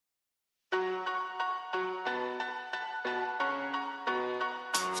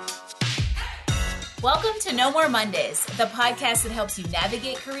Welcome to No More Mondays, the podcast that helps you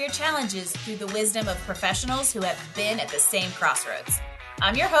navigate career challenges through the wisdom of professionals who have been at the same crossroads.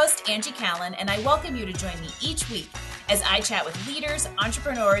 I'm your host, Angie Callan, and I welcome you to join me each week as I chat with leaders,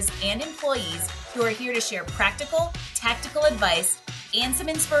 entrepreneurs, and employees who are here to share practical, tactical advice and some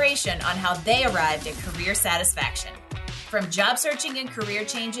inspiration on how they arrived at career satisfaction. From job searching and career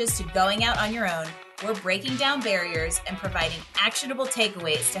changes to going out on your own, we're breaking down barriers and providing actionable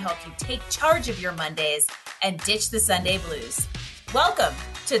takeaways to help you take charge of your Mondays and ditch the Sunday blues. Welcome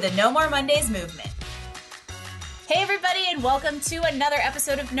to the No More Mondays movement. Hey everybody, and welcome to another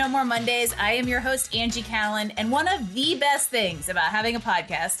episode of No More Mondays. I am your host, Angie Callan, and one of the best things about having a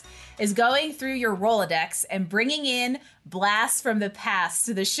podcast is going through your Rolodex and bringing in blasts from the past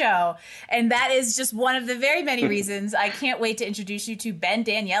to the show. And that is just one of the very many reasons I can't wait to introduce you to Ben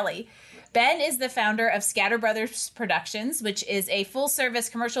Daniele. Ben is the founder of Scatter Brothers Productions, which is a full-service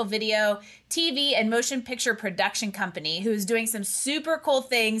commercial video, TV, and motion picture production company who's doing some super cool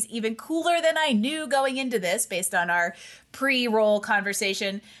things, even cooler than I knew going into this based on our pre-roll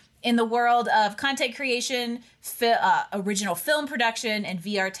conversation, in the world of content creation, original film production, and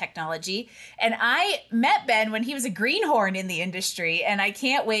VR technology. And I met Ben when he was a greenhorn in the industry, and I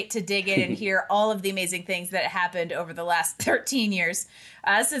can't wait to dig in and hear all of the amazing things that happened over the last 13 years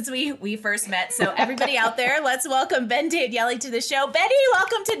since we first met. So everybody out there, let's welcome Ben Daniele to the show. Benny,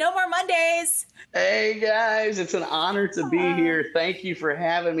 welcome to No More Mondays. Hey guys, it's an honor to be here. Thank you for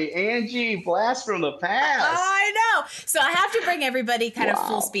having me. Angie, blast from the past. I know. So I have to bring everybody kind of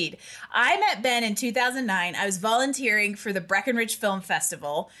full speed. I met Ben in 2009. I was volunteering for the Breckenridge Film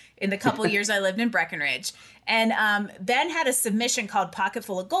Festival in the couple years I lived in Breckenridge. And Ben had a submission called Pocket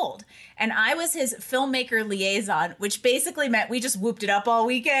Full of Gold. And I was his filmmaker liaison, which basically meant we just whooped it up all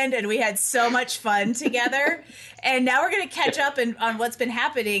weekend and we had so much fun together. And now we're going to catch up on what's been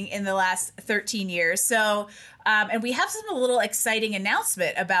happening in the last 13 years. So, and we have a little exciting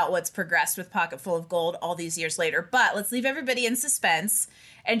announcement about what's progressed with Pocket Full of Gold all these years later. But let's leave everybody in suspense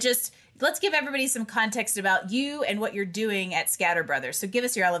and just let's give everybody some context about you and what you're doing at Scatter Brothers. So give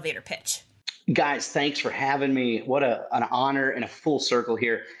us your elevator pitch. Guys, thanks for having me. What an honor and a full circle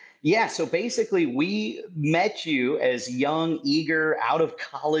here. Yeah, so basically we met you as young, eager, out of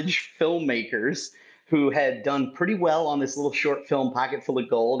college filmmakers who had done pretty well on this little short film, Pocket Full of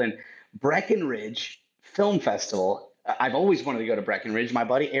Gold, and Breckenridge Film Festival. I've always wanted to go to Breckenridge. My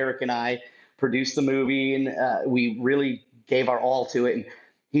buddy Eric and I produced the movie, and we really gave our all to it. And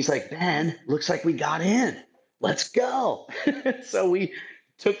he's like, Ben, looks like we got in. Let's go. So we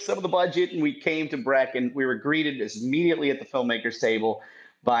took some of the budget and we came to Breck, and we were greeted immediately at the filmmakers table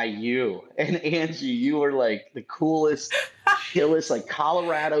by you. And Angie, you were like the coolest, chillest, like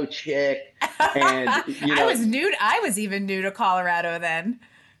Colorado chick. And you know, I was even new to Colorado then.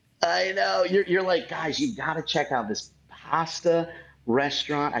 I know. You're like, guys, you got to check out this pasta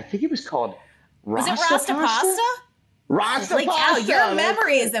restaurant. I think it was called Rasta. Was it Rasta Pasta? Rasta Holy cow, Pasta. your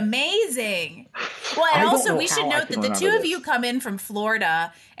memory is amazing. Well, and also we should note that the two of you come in from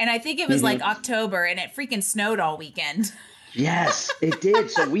Florida, and I think it was like October, and it freaking snowed all weekend. Yes, it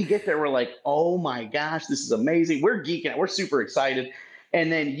did. So we get there, we're like, oh my gosh, this is amazing. We're geeking out. We're super excited. And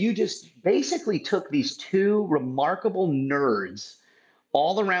then you just basically took these two remarkable nerds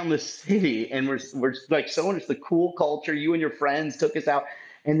all around the city, and we're like showing us the cool culture. You and your friends took us out.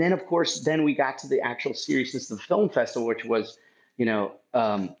 And then, of course, then we got to the actual seriousness of the film festival, which was,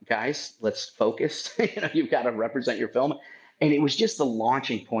 guys, let's focus. You've got to represent your film. And it was just the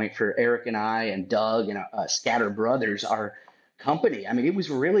launching point for Eric and I and Doug and Scatter Brothers, our company. I mean, it was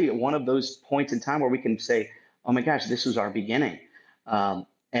really one of those points in time where we can say, oh my gosh, this was our beginning.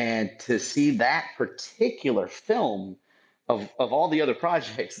 And to see that particular film of all the other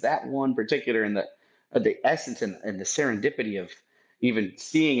projects, that one particular, and the essence and the serendipity of even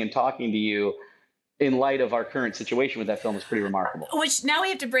seeing and talking to you in light of our current situation with that film is pretty remarkable. Which now we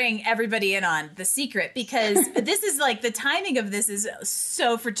have to bring everybody in on the secret, because this is like the timing of this is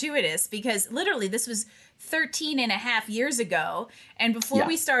so fortuitous, because literally this was 13 and a half years ago. And before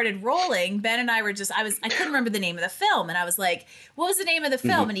we started rolling, Ben and I were I couldn't remember the name of the film. And I was like, what was the name of the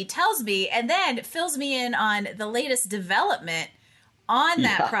film? And he tells me, and then fills me in on the latest development on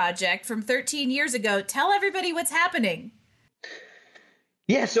that project from 13 years ago. Tell everybody what's happening.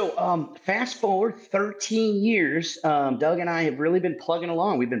 Yeah, so fast forward 13 years, Doug and I have really been plugging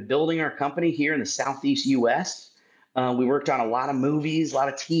along. We've been building our company here in the Southeast U.S. We worked on a lot of movies, a lot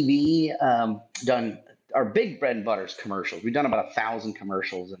of TV, done our big bread and butter is commercials. We've done about 1,000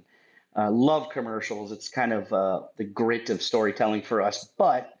 commercials, and love commercials. It's kind of the grit of storytelling for us.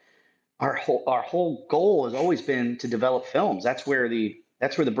 But our whole goal has always been to develop films. That's where the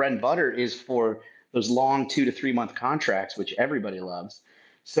bread and butter is for those long 2 to 3 month contracts, which everybody loves.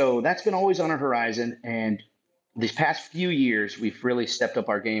 So that's been always on our horizon. And these past few years, we've really stepped up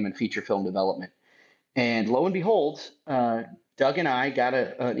our game in feature film development. And lo and behold, Doug and I got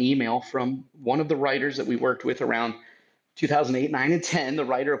an email from one of the writers that we worked with around 2008, 9, and 10, the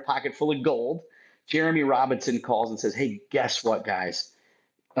writer of Pocket Full of Gold. Jeremy Robinson calls and says, "Hey, guess what, guys?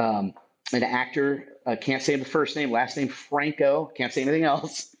 Um, an actor, can't say the first name, last name Franco, can't say anything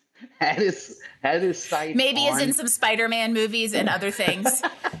else, had his sights Maybe is in on, some Spider-Man movies and other things.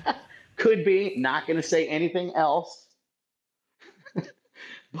 could be, not going to say anything else,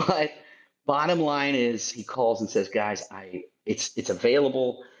 but bottom line is he calls and says, guys, it's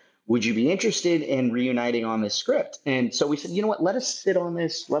available. Would you be interested in reuniting on this script? And so we said, you know what, let us sit on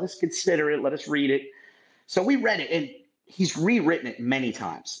this, let us consider it, let us read it. So we read it, and he's rewritten it many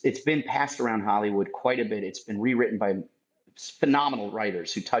times. It's been passed around Hollywood quite a bit. It's been rewritten by phenomenal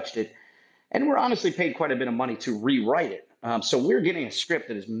writers who touched it, and we're honestly paid quite a bit of money to rewrite it. So we're getting a script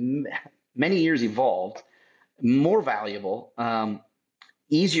that is many years evolved, more valuable,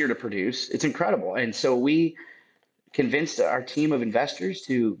 easier to produce. It's incredible. And so we convinced our team of investors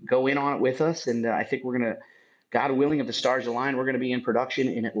to go in on it with us. And I think we're going to, God willing, if the stars align, we're going to be in production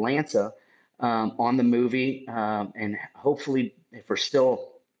in Atlanta on the movie. And hopefully, if we're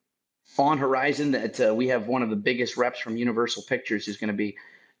still on horizon, that we have one of the biggest reps from Universal Pictures who's going to be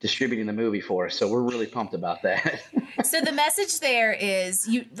distributing the movie for us. So we're really pumped about that. So the message there is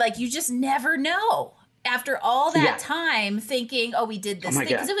you just never know. After all that time thinking, oh, we did this thing,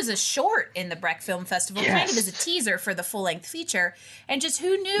 because it was a short in the Breck Film Festival, kind of as a teaser for the full-length feature. And just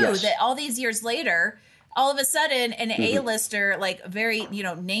who knew that all these years later, all of a sudden, an A-lister, like very,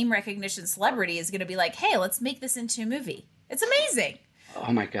 name recognition celebrity is going to be like, hey, let's make this into a movie. It's amazing.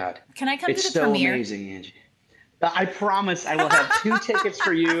 Oh, my God. Can I come to the It's so premiere? amazing, Angie. I promise I will have 2 tickets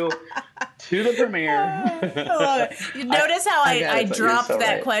for you to the premiere. I love it. You notice how I dropped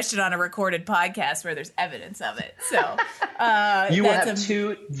that question on a recorded podcast where there's evidence of it. So you will have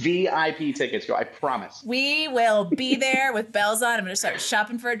 2 VIP tickets, I promise. We will be there with bells on. I'm going to start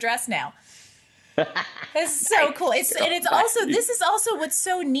shopping for a dress now. It's so cool. This is also what's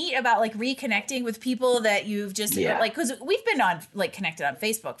so neat about like reconnecting with people that you've just like, because we've been on like connected on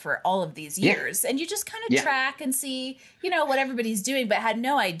Facebook for all of these years, and you just kind of track and see what everybody's doing, but had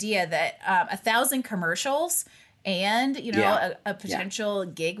no idea that 1,000 commercials and a potential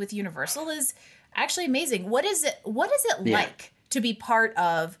gig with Universal is actually amazing. What is it like to be part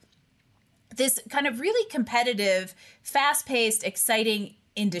of this kind of really competitive, fast-paced, exciting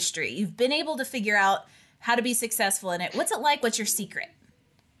industry? You've been able to figure out how to be successful in it. What's it like? What's your secret?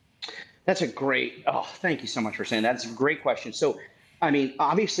 That's thank you so much for saying that. That's a great question. So, I mean,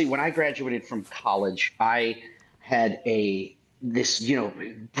 obviously when I graduated from college, I had this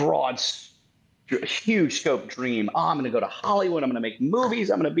broad, huge scope dream. Oh, I'm going to go to Hollywood. I'm going to make movies.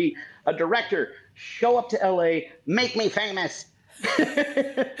 I'm going to be a director, show up to LA, make me famous.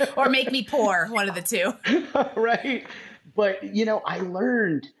 Or make me poor, one of the two. Right. But, I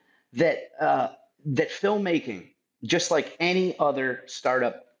learned that that filmmaking, just like any other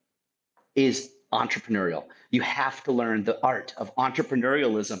startup, is entrepreneurial. You have to learn the art of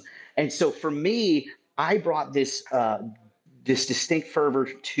entrepreneurialism. And so for me, I brought this distinct fervor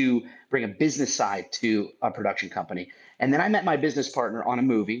to bring a business side to a production company. And then I met my business partner on a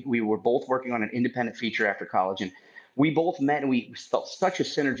movie. We were both working on an independent feature after college, and we both met, and we felt such a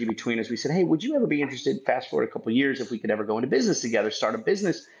synergy between us. We said, hey, would you ever be interested, fast forward a couple of years, if we could ever go into business together, start a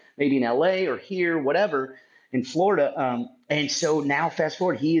business, maybe in LA or here, whatever, in Florida. And so now fast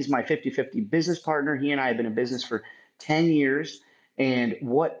forward, he is my 50-50 business partner. He and I have been in business for 10 years. And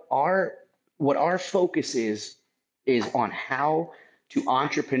what our focus is on how to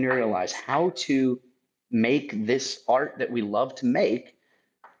entrepreneurialize, how to make this art that we love to make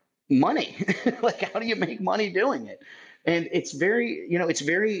money. Like, how do you make money doing it? And it's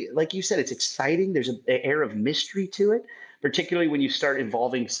very, like you said, it's exciting. There's an air of mystery to it, particularly when you start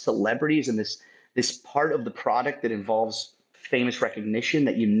involving celebrities and this part of the product that involves famous recognition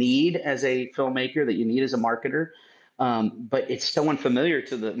that you need as a filmmaker, that you need as a marketer. But it's so unfamiliar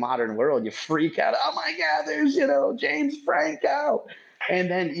to the modern world. You freak out. Oh my God, there's, James Franco.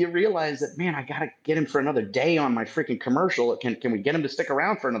 And then you realize that, man, I got to get him for another day on my freaking commercial. Can we get him to stick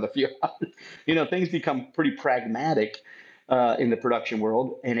around for another few hours? Things become pretty pragmatic in the production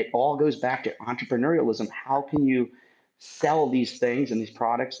world. And it all goes back to entrepreneurialism. How can you sell these things and these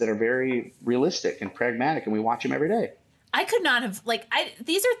products that are very realistic and pragmatic? And we watch them every day. I could not have,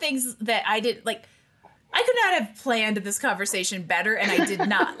 these are things that I did, I could not have planned this conversation better, and I did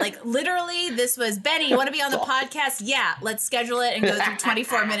not. Like, literally, this was, Benny, you want to be on the podcast? Yeah, let's schedule it and go through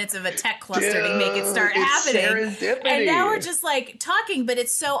 24 minutes of a tech cluster to make it start happening. Serendipity. And now we're just like talking, but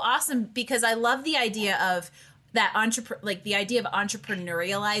it's so awesome because I love the idea of that the idea of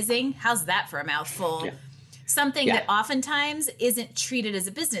entrepreneurializing. How's that for a mouthful? Yeah. Something that oftentimes isn't treated as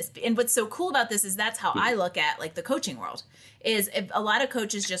a business. And what's so cool about this is that's how I look at like the coaching world. Is if a lot of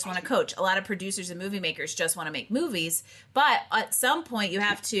coaches just want to coach. A lot of producers and movie makers just want to make movies. But at some point, you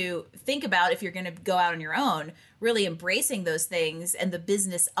have to think about if you're going to go out on your own, really embracing those things, and the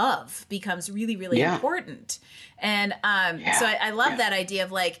business of becomes really, really important. And so I love that idea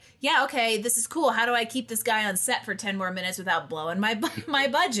of like, okay, this is cool. How do I keep this guy on set for 10 more minutes without blowing my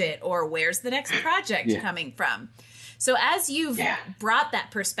budget? Or where's the next project coming from? So as you've brought that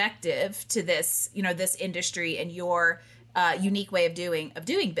perspective to this, this industry and your unique way of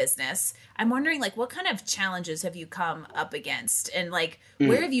doing business, I'm wondering like what kind of challenges have you come up against, and like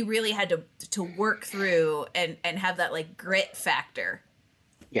where have you really had to work through and have that like grit factor?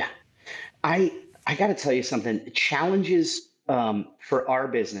 Yeah, I got to tell you something. Challenges for our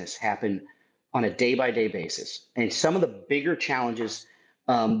business happen on a day by day basis, and some of the bigger challenges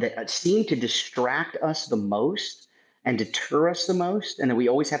that seem to distract us the most and deter us the most, and that we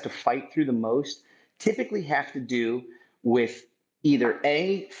always have to fight through the most, typically have to do with either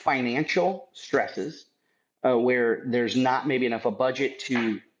financial stresses, where there's not maybe enough a budget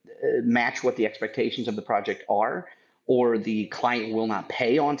to match what the expectations of the project are, or the client will not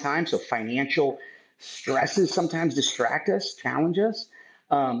pay on time. So financial stresses sometimes distract us, challenge us.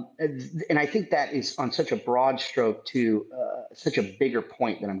 And I think that is on such a broad stroke to such a bigger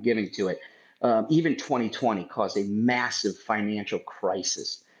point that I'm giving to it. Even 2020 caused a massive financial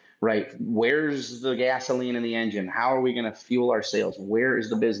crisis. Right? Where's the gasoline in the engine? How are we going to fuel our sales? Where is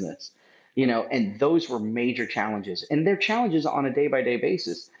the business? And those were major challenges, and they're challenges on a day by day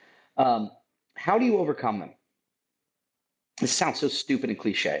basis. How do you overcome them? This sounds so stupid and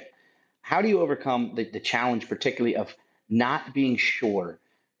cliche. How do you overcome the challenge, particularly of not being sure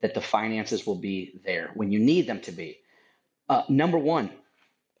that the finances will be there when you need them to be? Number one,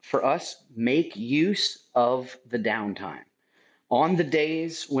 for us, make use of the downtime. On the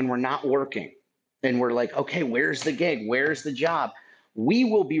days when we're not working and we're like, okay, where's the gig? Where's the job? We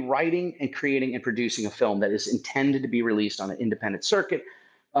will be writing and creating and producing a film that is intended to be released on an independent circuit,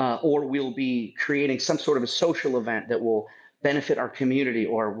 or we'll be creating some sort of a social event that will benefit our community,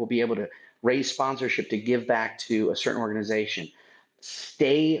 or we'll be able to raise sponsorship to give back to a certain organization.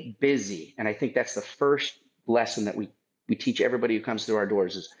 Stay busy. And I think that's the first lesson that we teach everybody who comes through our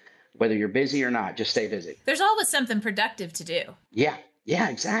doors is, whether you're busy or not, just stay busy. There's always something productive to do. Yeah,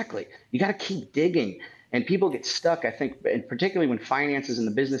 exactly. You got to keep digging. And people get stuck, I think, and particularly when finances and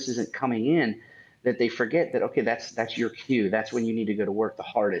the business isn't coming in, that they forget that, okay, that's your cue. That's when you need to go to work the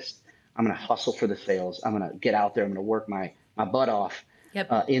hardest. I'm going to hustle for the sales. I'm going to get out there. I'm going to work my butt off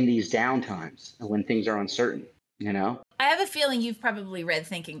in these downtimes when things are uncertain, I have a feeling you've probably read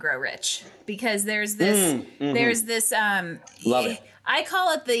Think and Grow Rich, because there's this, love it. I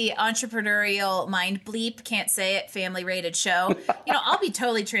call it the entrepreneurial mind bleep, can't say it, family rated show. I'll be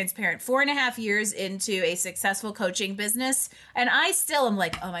totally transparent. 4.5 years into a successful coaching business, and I still am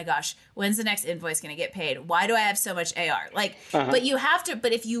like, oh my gosh, when's the next invoice going to get paid? Why do I have so much AR? But you have to,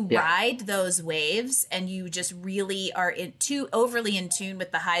 but if you ride those waves and you just really are too overly in tune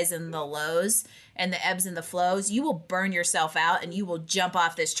with the highs and the lows and the ebbs and the flows, you will burn yourself out and you will jump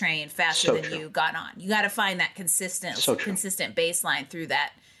off this train faster than you got on. You got to find that consistent baseline through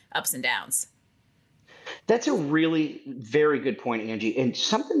that ups and downs. That's a really very good point, Angie. And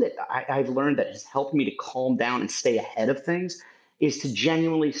something that I've learned that has helped me to calm down and stay ahead of things is to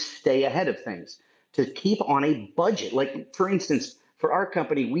genuinely stay ahead of things, to keep on a budget. Like, for instance, for our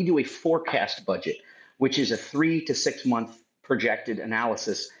company, we do a forecast budget, which is a 3 to 6 month projected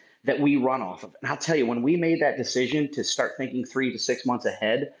analysis that we run off of. And I'll tell you, when we made that decision to start thinking 3 to 6 months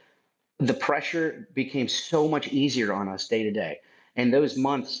ahead, the pressure became so much easier on us day to day. And those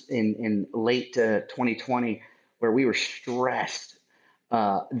months in late 2020 where we were stressed,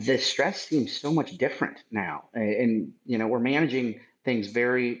 the stress seems so much different now. And we're managing things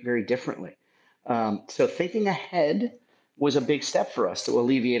very, very differently. So thinking ahead was a big step for us to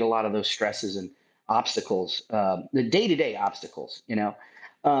alleviate a lot of those stresses and obstacles, the day-to-day obstacles,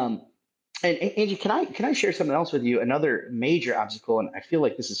 And Angie, can I share something else with you? Another major obstacle, and I feel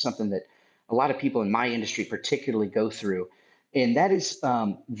like this is something that a lot of people in my industry particularly go through, and that is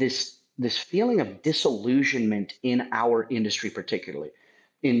this feeling of disillusionment in our industry, particularly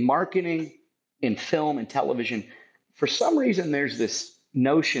in marketing, in film and television. For some reason, there's this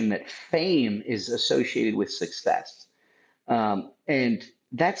notion that fame is associated with success. And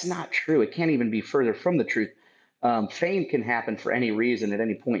that's not true. It can't even be further from the truth. Fame can happen for any reason at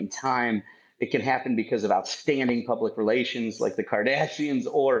any point in time. It can happen because of outstanding public relations like the Kardashians,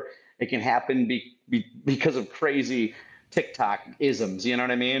 or it can happen because of crazy TikTok isms. You know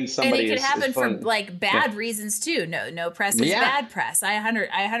what I mean? And it Somebody could is happen for fun. like Yeah. bad reasons too. No press is Yeah. bad press. I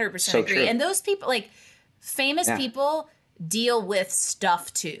 100% So agree. true. And those people, like famous Yeah. people, deal with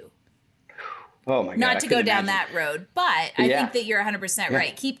stuff too. Oh my God. Not I to go couldn't down imagine. that road, but I Yeah. think that you're 100% Yeah.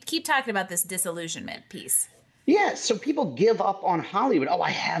 right. Keep talking about this disillusionment piece. Yeah, so people give up on Hollywood. Oh,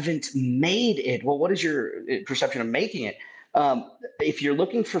 I haven't made it. Well, what is your perception of making it? If you're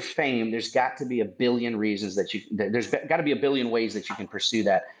looking for fame, there's got to be a billion reasons there's got to be a billion ways that you can pursue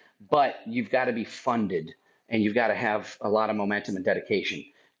that. But you've got to be funded, and you've got to have a lot of momentum and dedication,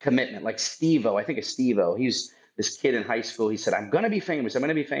 commitment. Like Steve-O, I think of Steve-O. He's this kid in high school. He said, I'm going to be famous. I'm going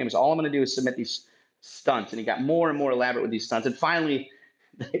to be famous. All I'm going to do is submit these stunts. And he got more and more elaborate with these stunts. And finally,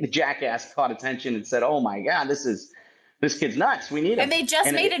 the jackass caught attention and said, "Oh my God, this kid's nuts. We need him." And they just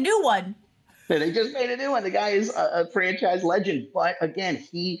And made a new one. they just made a new one. The guy is a franchise legend. But again,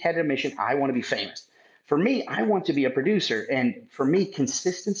 he had a mission. I want to be famous. For me, I want to be a producer, and for me,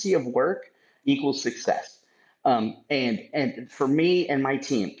 consistency of work equals success. And for me and my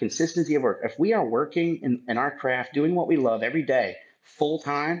team, consistency of work. If we are working in our craft, doing what we love every day, full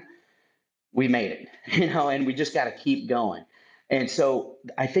time, we made it, and we just got to keep going. And so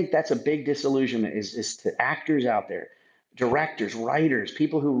I think that's a big disillusionment is to actors out there, directors, writers,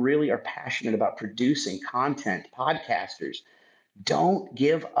 people who really are passionate about producing content, podcasters. Don't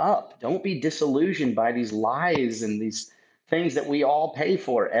give up. Don't be disillusioned by these lies and these things that we all pay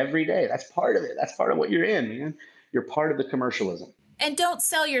for every day. That's part of it. That's part of what you're in, man. You're part of the commercialism. And don't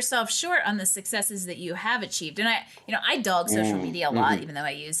sell yourself short on the successes that you have achieved. And I dog social Mm, media a lot, even though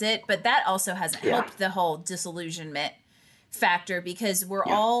I use it, but that also hasn't yeah. helped the whole disillusionment factor, because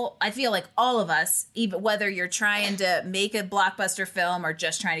Yeah. I feel like all of us, even whether you're trying to make a blockbuster film or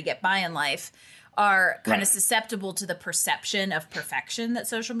just trying to get by in life, are kind of Right. susceptible to the perception of perfection that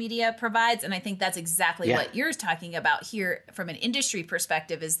social media provides. And I think that's exactly Yeah. what you're talking about here from an industry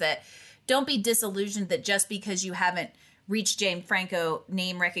perspective, is that don't be disillusioned that just because you haven't reached James Franco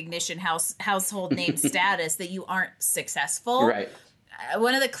name recognition, household name status, that you aren't successful. Right.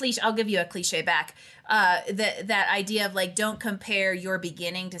 One of the cliche, I'll give you a cliche back. That idea of like, don't compare your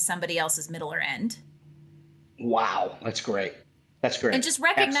beginning to somebody else's middle or end, Wow. That's great. That's great. and just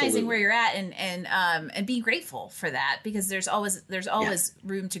recognizing Absolutely. where you're at, and being grateful for that, because there's always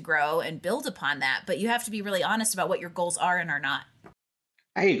room to grow and build upon that. But you have to be really honest about what your goals are and are not.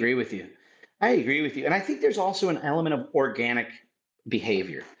 I agree with you. I agree with you. And I think there's also an element of organic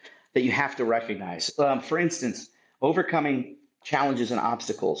behavior that you have to recognize. For instance, overcoming challenges and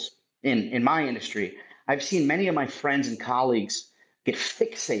obstacles in my industry, I've seen many of my friends and colleagues get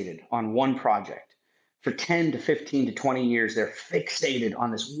fixated on one project. For 10 to 15 to 20 years, they're fixated on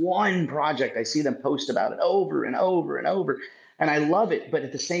this one project. I see them post about it over and over and over. And I love it. But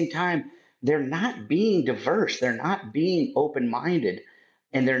at the same time, they're not being diverse. They're not being open minded,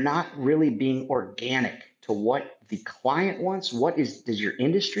 and they're not really being organic to what the client wants. Does your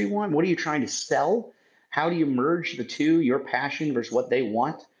industry want? What are you trying to sell? How do you merge the two, your passion versus what they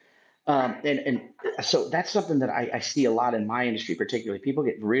want? And so that's something that I see a lot in my industry, particularly. People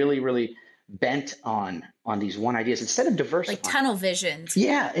get really, really bent on these one ideas instead of Like diversifying. tunnel visioned.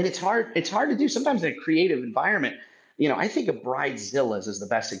 Yeah, and it's hard. It's hard to do sometimes in a creative environment. I think of Bridezillas as the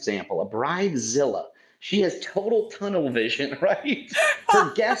best example. A Bridezilla, she has total tunnel vision, right?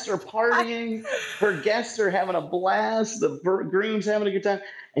 Her guests are partying, her guests are having a blast, the groom's having a good time,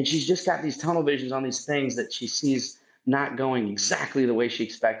 and she's just got these tunnel visions on these things that she sees not going exactly the way she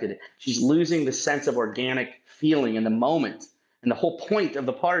expected it. She's losing the sense of organic feeling in the moment and the whole point of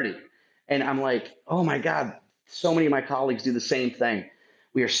the party. And I'm like, oh my God, so many of my colleagues do the same thing.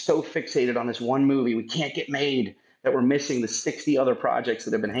 We are so fixated on this one movie we can't get made that we're missing the 60 other projects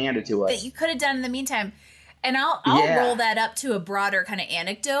that have been handed to That us. you could have done in the meantime. And I'll Yeah. roll that up to a broader kind of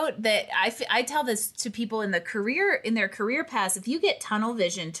anecdote that I tell this to people in their career paths. If you get tunnel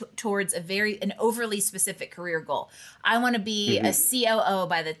vision towards an overly specific career goal, I want to be a COO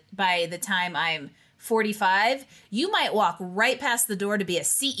by the time I'm 45. You might walk right past the door to be a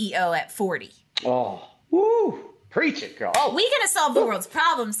CEO at 40. Oh, woo, preach it, girl. Oh, We gonna solve the world's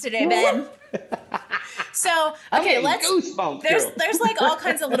problems today, Ben. So okay, I'm getting goosebumps, girl. there's like all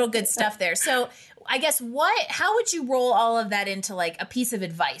kinds of little good stuff there. So I guess how would you roll all of that into like a piece of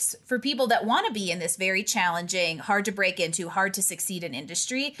advice for people that want to be in this very challenging, hard to break into, hard to succeed in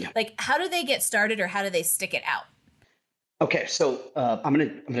industry? Yeah. Like, how do they get started, or how do they stick it out? Okay, so I'm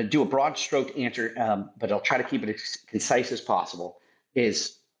gonna do a broad stroke answer, but I'll try to keep it as concise as possible.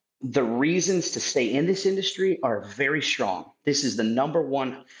 Is the reasons to stay in this industry are very strong. This is the number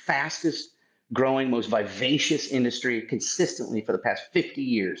one fastest growing, most vivacious industry consistently for the past 50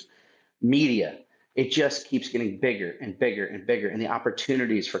 years. Media, it just keeps getting bigger and bigger and bigger, and the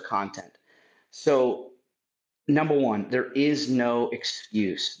opportunities for content. So number one, there is no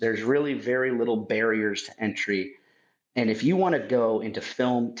excuse. There's really very little barriers to entry, and if you want to go into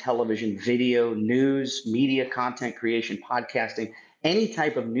film, television, video, news, media, content creation, podcasting, any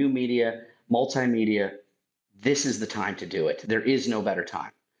type of new media, multimedia, this is the time to do it. There is no better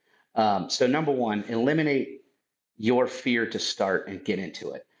time. So, number one, eliminate your fear to start and get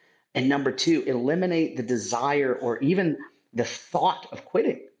into it. And number two, eliminate the desire or even the thought of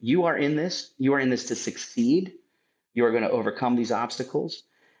quitting. You are in this. You are in this to succeed. You are going to overcome these obstacles.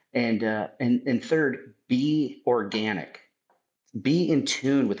 And third, be organic. Be in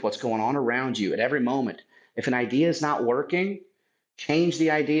tune with what's going on around you at every moment. If an idea is not working, change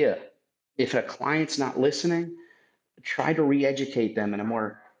the idea. If a client's not listening, try to re-educate them in a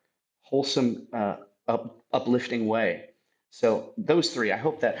more wholesome, uplifting way. So those three, I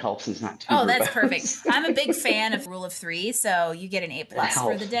hope that helps and is not too Oh, that's perfect. verbose. I'm a big fan of rule of three, so you get an A That plus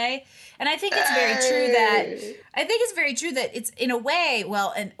for the helps. day. And I think it's very true that Hey! it's in a way,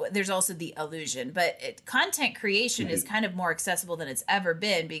 well, and there's also the illusion, but content creation is Mhm. kind of more accessible than it's ever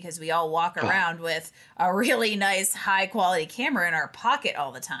been because we all walk Oh, around with a really nice high quality camera in our pocket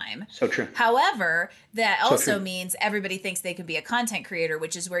all the time. so true. However, that So also true. means everybody thinks they could be a content creator,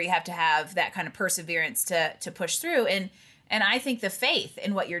 which is where you have to have that kind of perseverance to push through. And I think the faith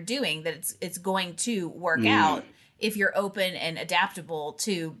in what you're doing that it's going to work Mm, out if you're open and adaptable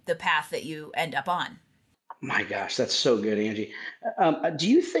to the path that you end up on. my gosh, that's so good, Angie. Do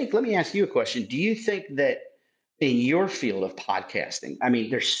you think, let me ask you a question. Do you think that in your field of podcasting, I mean,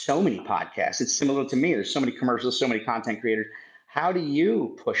 there's so many podcasts. It's similar to me. There's so many commercials, so many content creators. How do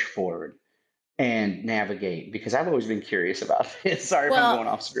you push forward and navigate? Because I've always been curious about this. Sorry if I'm Well, going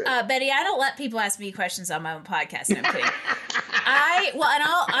off script. Betty, I don't let people ask me questions on my own podcast. No, I'm kidding.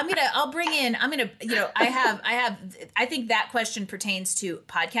 I'll bring in, I think that question pertains to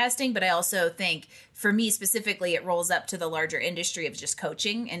podcasting, but I also think for me specifically, it rolls up to the larger industry of just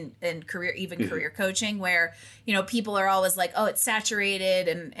coaching and career, even Mhm. career coaching, where, people are always like, oh, it's saturated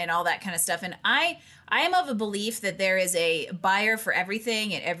and all that kind of stuff. And I am of a belief that there is a buyer for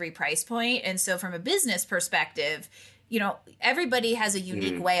everything at every price point. And so from a business perspective, everybody has a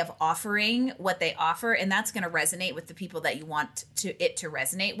unique Mm, way of offering what they offer, and that's going to resonate with the people that you want it to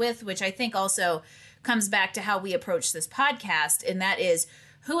resonate with, which I think also comes back to how we approach this podcast, and that is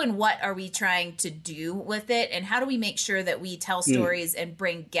who and what are we trying to do with it, and how do we make sure that we tell mm, stories and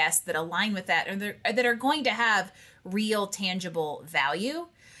bring guests that align with that and that are going to have real tangible value.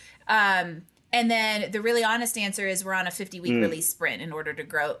 And then the really honest answer is we're on a 50-week mm. release sprint in order to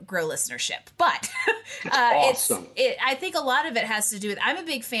grow listenership. But That's awesome. I think a lot of it has to do with, I'm a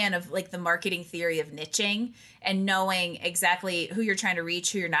big fan of like the marketing theory of niching and knowing exactly who you're trying to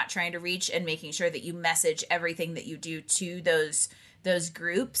reach, who you're not trying to reach, and making sure that you message everything that you do to those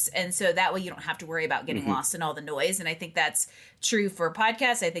groups. And so that way you don't have to worry about getting Hmm. lost in all the noise. And I think that's true for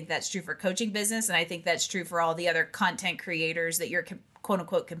podcasts. I think that's true for coaching business. And I think that's true for all the other content creators that you're quote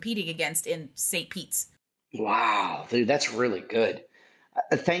unquote competing against in St. Pete's. Wow, dude, that's really good.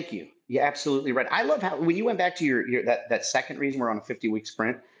 Thank you. You're absolutely right. I love how when you went back to your that second reason we're on a 50-week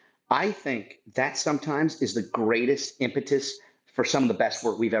sprint, I think that sometimes is the greatest impetus for some of the best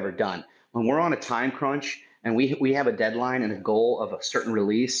work we've ever done. When we're on a time crunch and we have a deadline and a goal of a certain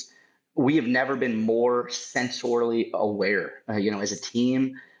release, we have never been more sensorily aware, as a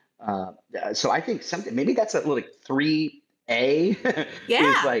team. Uh, so I think something maybe that's a little 3A is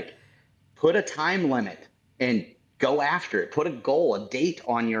Yeah. like put a time limit and go after it. Put a goal, a date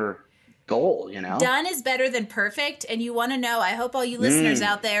on your goal. Done is better than perfect. And you want to know, I hope all you listeners Mm,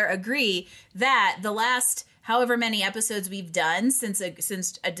 out there agree that the last however many episodes we've done since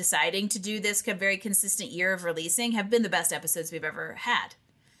deciding to do this very consistent year of releasing have been the best episodes we've ever had.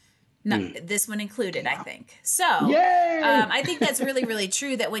 Not mm. this one included, I Wow. think. So Yay! I think that's really, really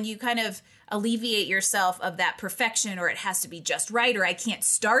true that when you kind of alleviate yourself of that perfection or it has to be just right or I can't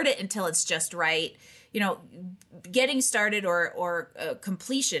start it until it's just right, you know, getting started or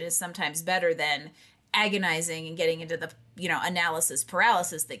completion is sometimes better than agonizing and getting into the, analysis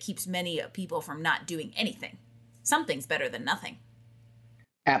paralysis that keeps many people from not doing anything. Something's better than nothing.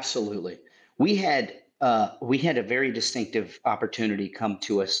 Absolutely. We had a very distinctive opportunity come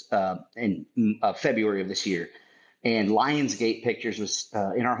to us in February of this year, and Lionsgate Pictures was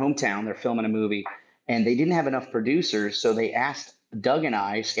in our hometown. They're filming a movie, and they didn't have enough producers, so they asked Doug and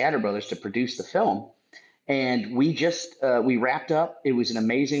I, Scatter Brothers, to produce the film. And we wrapped up. It was an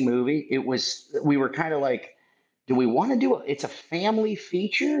amazing movie. We were kind of like, do we want to do it? It's a family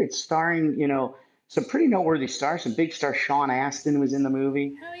feature. It's starring, some pretty noteworthy stars, some big stars. Sean Astin was in the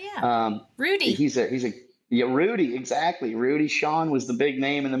movie. Oh yeah. Rudy. Yeah, Rudy, exactly. Rudy. Sean was the big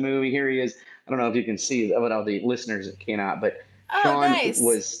name in the movie. Here he is. I don't know if you can see, but all the listeners cannot, but nice.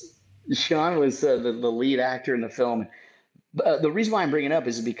 Sean was the lead actor in the film. The reason why I'm bringing it up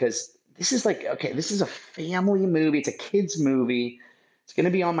is because this is like, okay, this is a family movie. It's a kids movie. It's going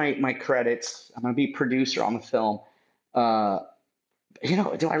to be on my credits. I'm going to be producer on the film.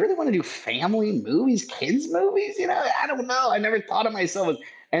 Do I really want to do family movies, kids movies? I don't know. I never thought of myself as,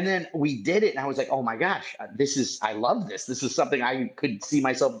 and then we did it and I was like, oh my gosh, I love this. This is something I could see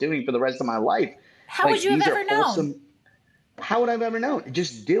myself doing for the rest of my life. How would you have ever known? How would I have ever known?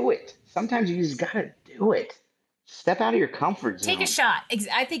 Just do it. Sometimes you just got to do it. Step out of your comfort zone. Take a shot.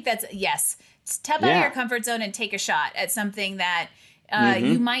 I think yes. Step out of your comfort zone and take a shot at something that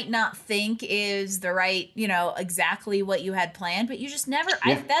you might not think is the right, exactly what you had planned, but you just never.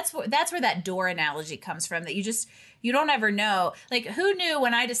 Yeah. That's where that door analogy comes from. That you don't ever know. Like, who knew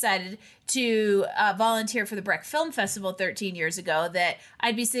when I decided to volunteer for the Breck Film Festival 13 years ago that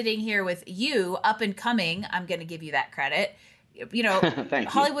I'd be sitting here with you, up and coming. I'm going to give you that credit.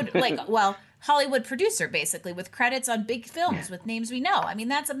 Hollywood, Hollywood producer, basically, with credits on big films with names we know. I mean,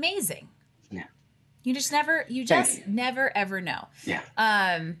 that's amazing. Yeah. You just never ever know. Yeah.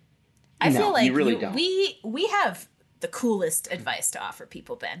 I feel like really don't. We have the coolest advice to offer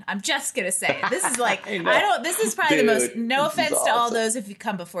people, Ben. I'm just going to say it. This is like, this is probably the most, no offense to all those if you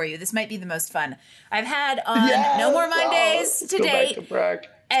come before you. This might be the most fun I've had on No More Mondays to date.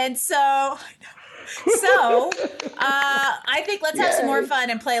 And so, I think let's have some more fun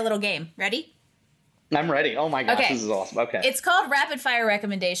and play a little game. Ready? I'm ready. Oh my gosh, okay. This is awesome. Okay. It's called Rapid Fire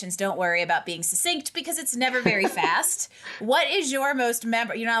Recommendations. Don't worry about being succinct because it's never very fast. What is your most you're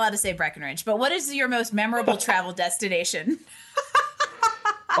not allowed to say Breckenridge, but what is your most memorable travel destination?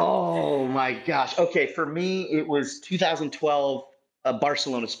 Oh my gosh. Okay, for me, it was 2012,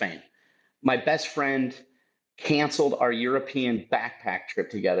 Barcelona, Spain. My best friend canceled our European backpack trip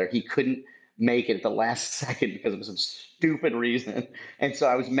together. He couldn't make it at the last second because of some stupid reason. And so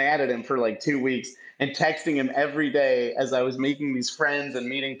I was mad at him for like 2 weeks and texting him every day as I was making these friends and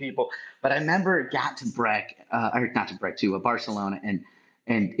meeting people. But I remember it got to Barcelona. And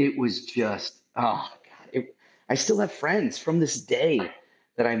it was just, oh God, I still have friends from this day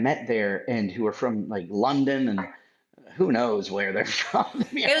that I met there and who are from like London and who knows where they're from.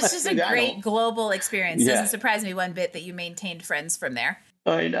 It was just a great global experience. Yeah. Doesn't surprise me one bit that you maintained friends from there.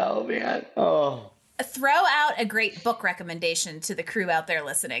 I know, man. Oh. Throw out a great book recommendation to the crew out there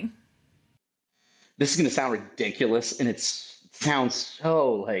listening. This is going to sound ridiculous, and it sounds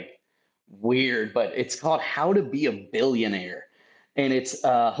so like weird, but it's called How to Be a Billionaire. And it's,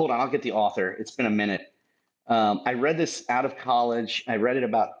 hold on, I'll get the author. It's been a minute. I read this out of college. I read it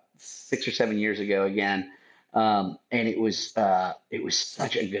about 6 or 7 years ago again. And it was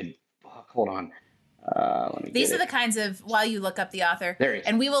such a good book. Hold on. These are the kinds of, while you look up the author,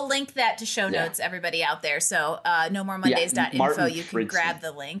 and we will link that to show notes, everybody out there. So nomoremondays.info, you can grab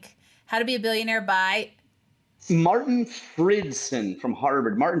the link. How to Be a Billionaire by Martin Fridson from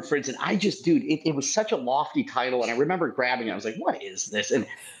Harvard. Martin Fridson. It was such a lofty title. And I remember grabbing it. I was like, what is this? And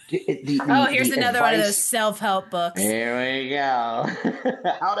here's another one of those self-help books. Here we go.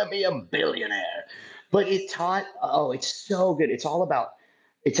 How to Be a Billionaire. But it taught, it's so good. It's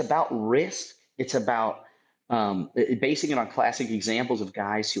about risk. It's about basing it on classic examples of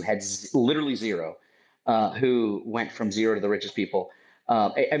guys who had literally zero, who went from zero to the richest people.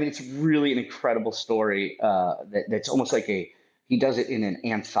 It's really an incredible story that's almost like he does it in an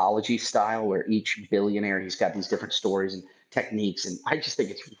anthology style where each billionaire, he's got these different stories and techniques. And I just think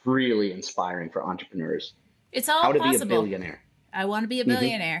it's really inspiring for entrepreneurs. It's all How to possible. Be a Billionaire. I want to be a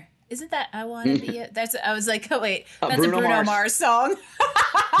billionaire. Mm-hmm. Isn't that I want to be I was like, oh wait, that's a Bruno Mars song.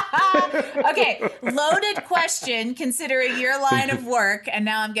 Okay, loaded question considering your line of work, and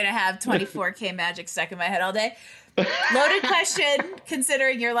now I'm going to have 24K Magic stuck in my head all day. Loaded question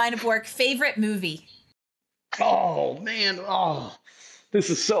considering your line of work, favorite movie? Oh, man. Oh, this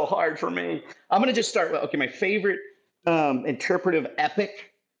is so hard for me. I'm going to just start with, my favorite interpretive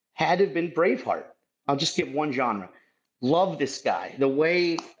epic had to have been Braveheart. I'll just give one genre. Love this guy.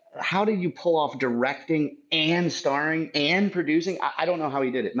 How did you pull off directing and starring and producing? I don't know how he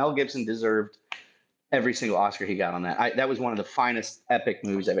did it. Mel Gibson deserved every single Oscar he got on that. That was one of the finest epic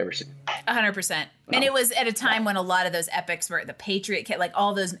movies I've ever seen. 100%. And it was at a time when a lot of those epics were the Patriot, like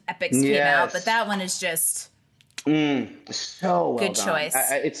all those epics came out, but Yes. that one is just So well good done. choice.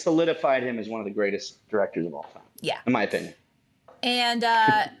 It solidified him as one of the greatest directors of all time. Yeah. In my opinion. And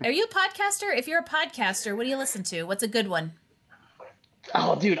are you a podcaster? If you're a podcaster, what do you listen to? What's a good one?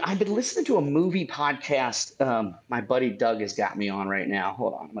 Oh, dude, I've been listening to a movie podcast. My buddy Doug has got me on right now.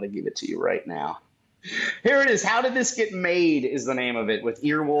 Hold on, I'm going to give it to you right now. Here it is. How Did This Get Made is the name of it, with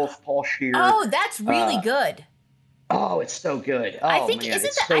Earwolf, Paul Scheer. Oh, that's really good. Oh, it's so good. Oh, I think man, isn't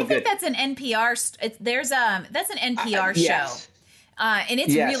it's that? so I think good. that's an NPR. That's an NPR show. Yes. And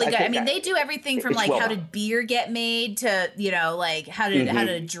it's Yes, really I good. I think mean, they do everything from it's like well how done. did beer get made to, like how did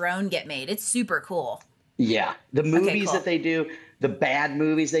a drone get made? It's super cool. Yeah, the movies cool. that they do, the bad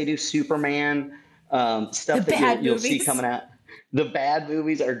movies they do, Superman, stuff The that bad you'll see movies. coming out. The bad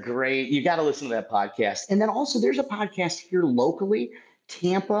movies are great. You got to listen to that podcast. And then also, there's a podcast here locally,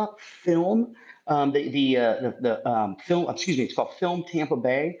 Tampa Film. The film, excuse me, it's called Film Tampa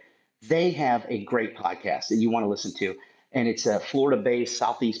Bay. They have a great podcast that you want to listen to, and it's Florida-based,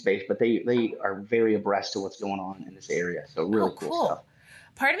 Southeast-based, but they are very abreast to what's going on in this area. So really cool stuff.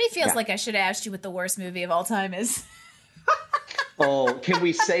 Part of me feels Yeah. like I should have asked you what the worst movie of all time is. Oh, can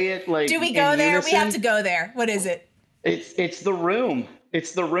we say it like? Do we go in there? unison? We have to go there. What is it? It's The Room.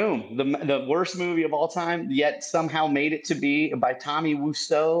 It's The Room, the worst movie of all time, yet somehow made it to be, by Tommy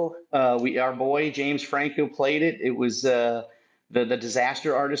Wiseau. Our boy James Franco played it. It was the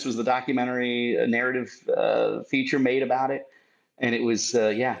Disaster Artist was the documentary narrative feature made about it, and it was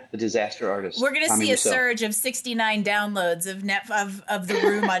the Disaster Artist. We're gonna Tommy see a Wiseau. surge of 69 downloads of The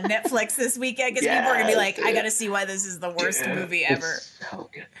Room on Netflix this weekend because people are gonna be like, I gotta see why this is the worst movie ever. It's so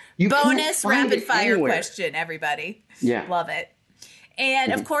good. You can't Bonus find rapid it fire anywhere. question, everybody. Yeah. Love it.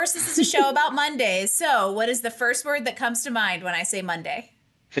 And of course, this is a show about Mondays. So, what is the first word that comes to mind when I say Monday?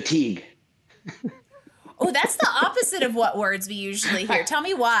 Fatigue. Oh, that's the opposite of what words we usually hear. Tell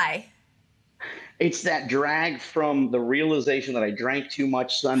me why. It's that drag from the realization that I drank too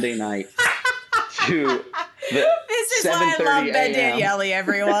much Sunday night to the This is why I love 7:30 Ben a.m. Daniele,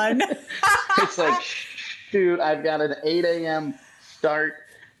 everyone. It's like, shoot, I've got an 8 a.m. start.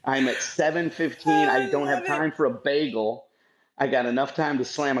 I'm at 7:15. I don't have time for a bagel. I got enough time to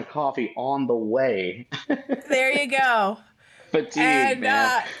slam a coffee on the way. There you go. Fatigue, And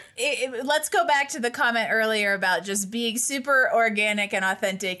man. let's go back to the comment earlier about just being super organic and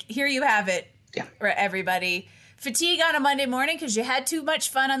authentic. Here you have it, Yeah. everybody. Fatigue on a Monday morning because you had too much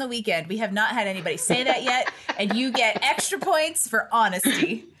fun on the weekend. We have not had anybody say that yet, and you get extra points for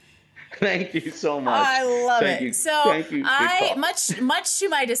honesty. Thank you so much. I love Thank it. you. So Thank you. Good call. much to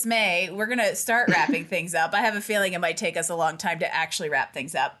my dismay, we're gonna start wrapping things up. I have a feeling it might take us a long time to actually wrap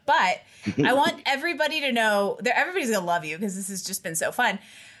things up, but I want everybody to know that everybody's gonna love you because this has just been so fun.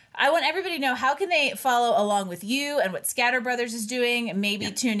 I want everybody to know how can they follow along with you and what Scatter Brothers is doing.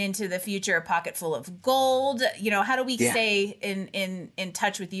 Maybe tune into the future A Pocket Full of Gold. How do we stay in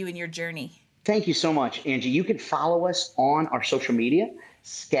touch with you and your journey? Thank you so much, Angie. You can follow us on our social media,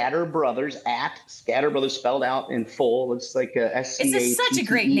 Scatter Brothers, at Scatter Brothers, spelled out in full. It's like SCATTER. It's such a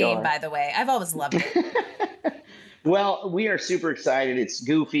great name, by the way. I've always loved it. Well, we are super excited. It's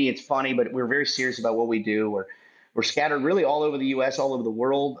goofy, it's funny, but we're very serious about what we do. We're scattered really all over the U.S., all over the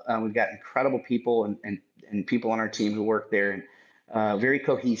world. We've got incredible people and people on our team who work there, and very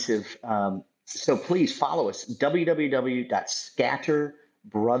cohesive. So please follow us,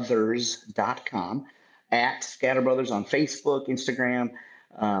 www.scatterbrothers.com, at Scatter Brothers on Facebook, Instagram.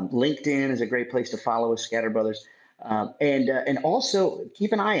 LinkedIn is a great place to follow us, Scatter Brothers. And also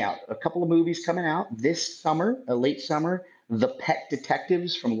keep an eye out. A couple of movies coming out this summer, late summer. The Pet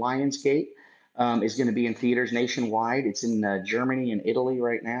Detectives from Lionsgate is going to be in theaters nationwide. It's in Germany and Italy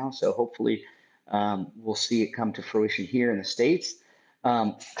right now. So hopefully we'll see it come to fruition here in the States.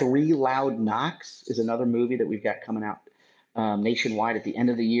 Three Loud Knocks is another movie that we've got coming out nationwide at the end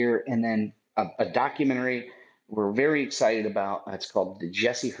of the year. And then a documentary we're very excited about. It's called The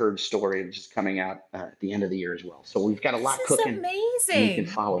Jesse Hurd Story, which is coming out at the end of the year as well. So we've got a lot cooking. This is And you can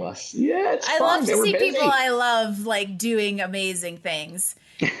amazing. follow us. Yeah, it's I fun. love to We're see busy. people I love like doing amazing things.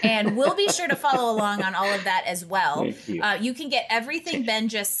 And we'll be sure to follow along on all of that as well. Thank you. You can get everything Ben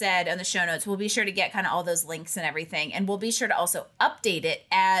just said on the show notes. We'll be sure to get kind of all those links and everything. And we'll be sure to also update it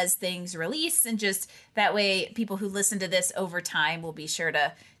as things release. And just that way, people who listen to this over time will be sure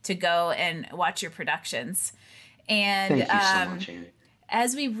to go and watch your productions. And Thank you so much, Andy.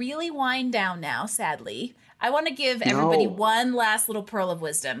 as we really wind down now, sadly, I want to give everybody one last little pearl of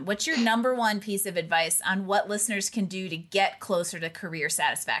wisdom. What's your number one piece of advice on what listeners can do to get closer to career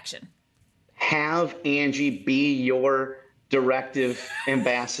satisfaction? have Angie be your directive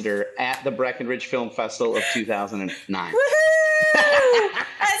ambassador at the Breckenridge Film Festival of 2009.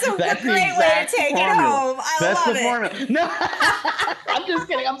 That's a great way to take it home. I love it. Formula. No, I'm just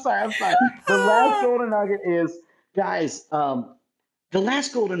kidding. I'm sorry. The last golden nugget is, guys, the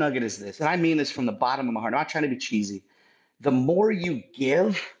last golden nugget is this, and I mean this from the bottom of my heart. I'm not trying to be cheesy. The more you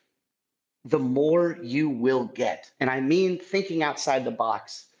give, the more you will get. And I mean thinking outside the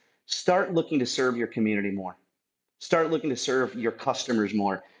box. Start looking to serve your community more. Start looking to serve your customers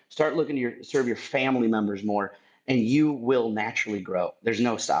more. Start looking to serve your family members more, and you will naturally grow. There's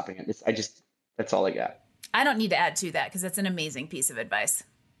no stopping it. That's all I got. I don't need to add to that because that's an amazing piece of advice.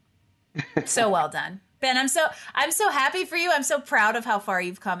 So well done. Ben, I'm so happy for you. I'm so proud of how far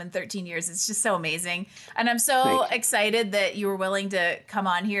you've come in 13 years. It's just so amazing. And I'm so excited that you were willing to come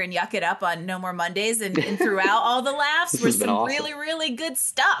on here and yuck it up on No More Mondays and throughout all the laughs were some awesome, really, really good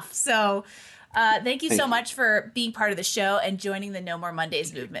stuff. So thank you so much for being part of the show and joining the No More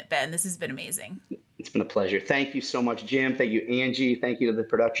Mondays movement, Ben. This has been amazing. It's been a pleasure. Thank you so much, Jim. Thank you, Angie. Thank you to the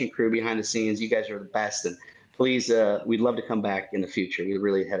production crew behind the scenes. You guys are the best. And please, we'd love to come back in the future. We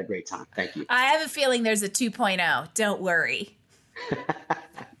really had a great time. Thank you. I have a feeling there's a 2.0. Don't worry.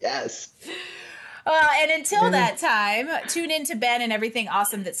 Yes. And until that time, tune in to Ben and everything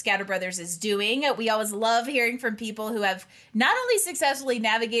awesome that Scatter Brothers is doing. We always love hearing from people who have not only successfully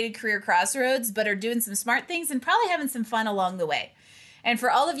navigated career crossroads, but are doing some smart things and probably having some fun along the way. And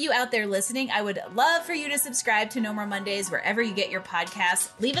for all of you out there listening, I would love for you to subscribe to No More Mondays wherever you get your podcasts.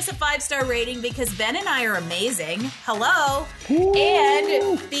 Leave us a 5-star rating because Ben and I are amazing. Hello. Woo.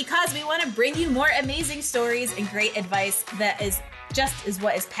 And because we want to bring you more amazing stories and great advice that is just as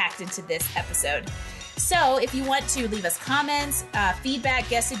what is packed into this episode. So if you want to leave us comments, feedback,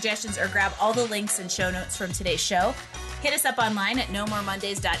 guest suggestions, or grab all the links and show notes from today's show, hit us up online at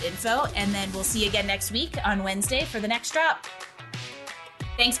nomoremondays.info, and then we'll see you again next week on Wednesday for the next drop.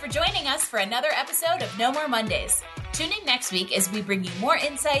 Thanks for joining us for another episode of No More Mondays. Tune in next week as we bring you more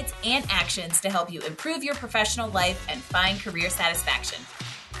insights and actions to help you improve your professional life and find career satisfaction.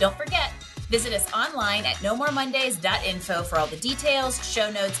 Don't forget, visit us online at nomoremondays.info for all the details, show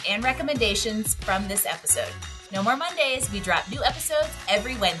notes, and recommendations from this episode. No More Mondays, we drop new episodes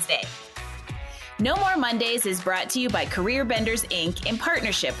every Wednesday. No More Mondays is brought to you by Career Benders, Inc. in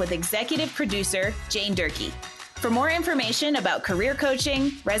partnership with executive producer Jane Durkee. For more information about career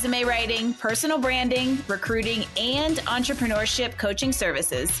coaching, resume writing, personal branding, recruiting, and entrepreneurship coaching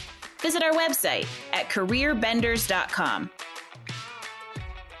services, visit our website at careerbenders.com.